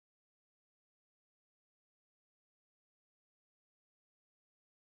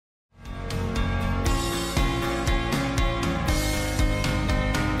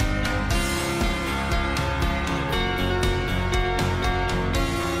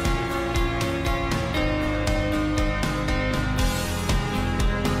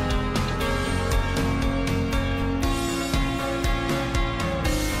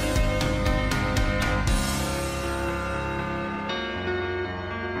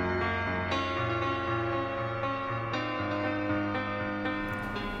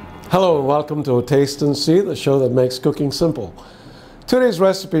Hello and welcome to Taste and See, the show that makes cooking simple. Today's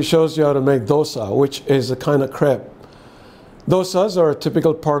recipe shows you how to make dosa, which is a kind of crepe. Dosas are a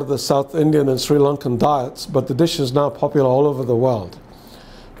typical part of the South Indian and Sri Lankan diets, but the dish is now popular all over the world.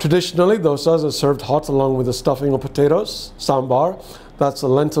 Traditionally, dosas are served hot along with the stuffing of potatoes, sambar, that's a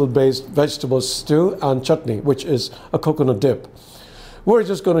lentil-based vegetable stew, and chutney, which is a coconut dip. We're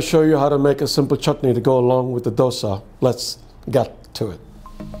just going to show you how to make a simple chutney to go along with the dosa. Let's get to it.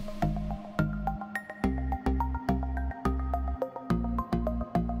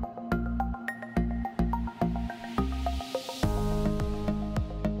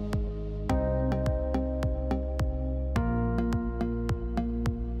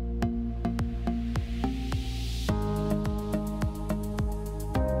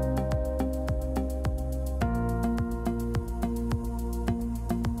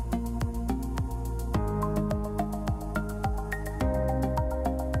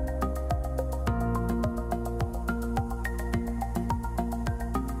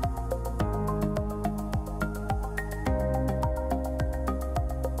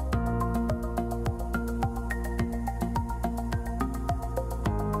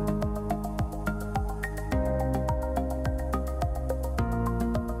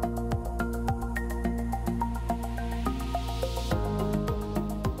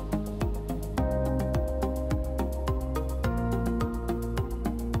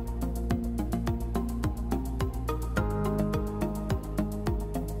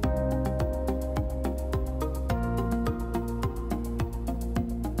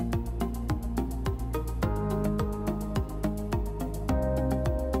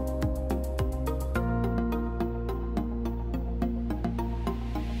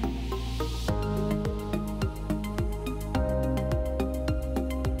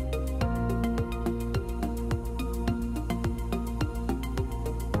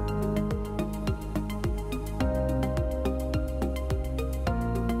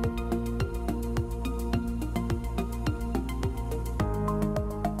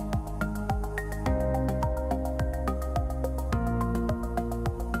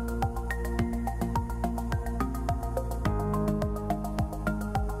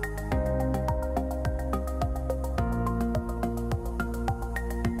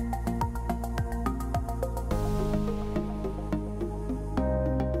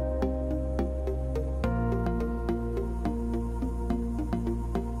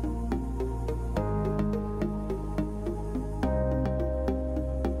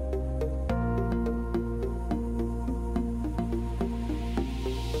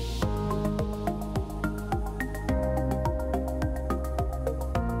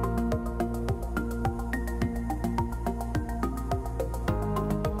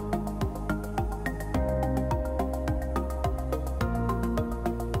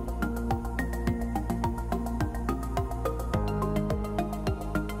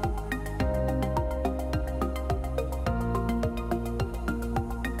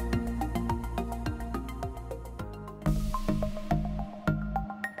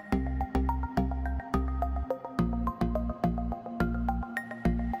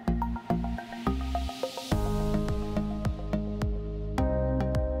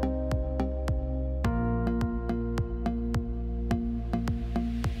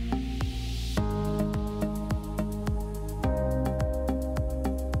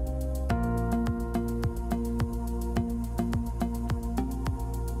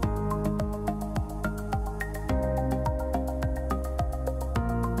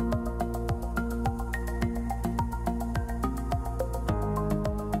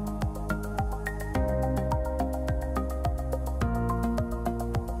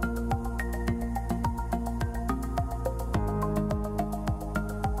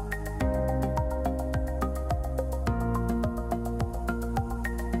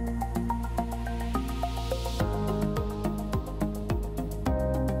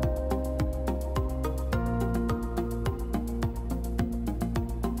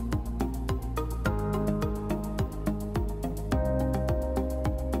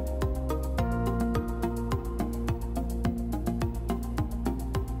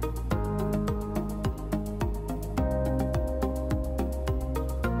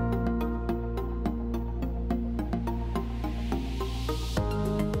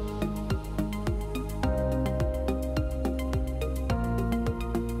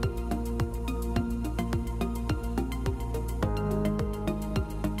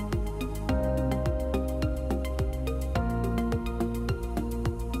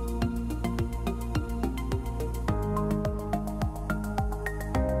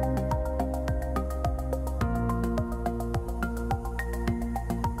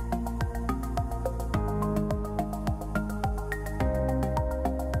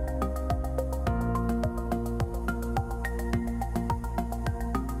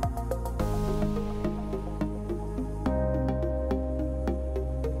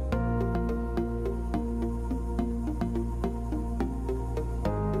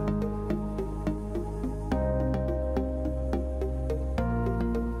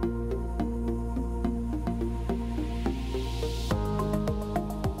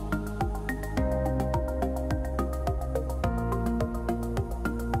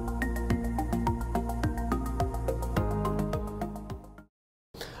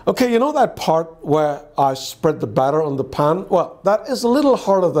 Okay, you know that part where I spread the batter on the pan? Well, that is a little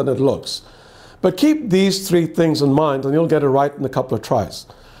harder than it looks. But keep these three things in mind and you'll get it right in a couple of tries.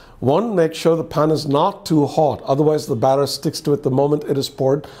 One, make sure the pan is not too hot, otherwise the batter sticks to it the moment it is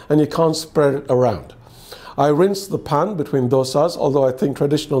poured and you can't spread it around. I rinse the pan between dosas, although I think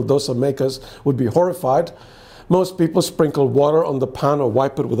traditional dosa makers would be horrified. Most people sprinkle water on the pan or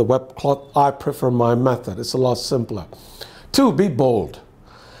wipe it with a wet cloth. I prefer my method. It's a lot simpler. 2, be bold.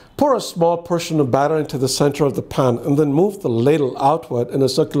 Pour a small portion of batter into the center of the pan and then move the ladle outward in a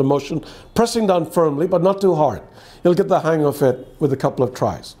circular motion, pressing down firmly but not too hard. You'll get the hang of it with a couple of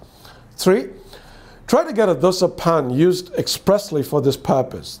tries. 3, try to get a dosa pan used expressly for this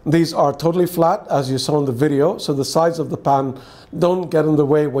purpose. These are totally flat, as you saw in the video, so the sides of the pan don't get in the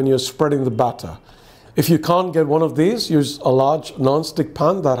way when you're spreading the batter. If you can't get one of these, use a large non-stick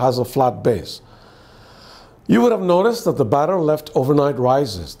pan that has a flat base. You would have noticed that the batter left overnight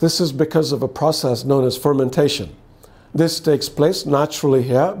rises. This is because of a process known as fermentation. This takes place naturally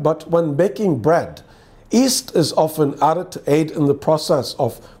here, but when baking bread, yeast is often added to aid in the process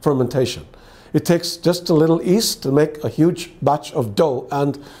of fermentation. It takes just a little yeast to make a huge batch of dough,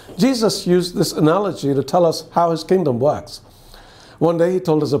 and Jesus used this analogy to tell us how his kingdom works. One day he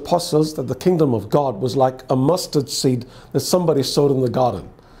told his apostles that the kingdom of God was like a mustard seed that somebody sowed in the garden.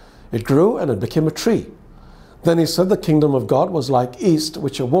 It grew and it became a tree. Then he said the kingdom of God was like yeast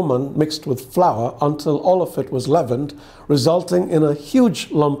which a woman mixed with flour until all of it was leavened, resulting in a huge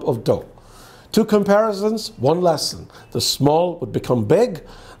lump of dough. 2 comparisons, 1 lesson. The small would become big,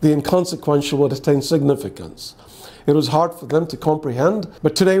 the inconsequential would attain significance. It was hard for them to comprehend,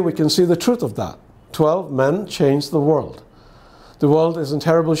 but today we can see the truth of that. 12 men changed the world. The world is in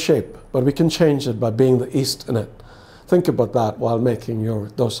terrible shape, but we can change it by being the yeast in it. Think about that while making your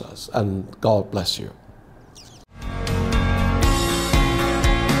dosas, and God bless you.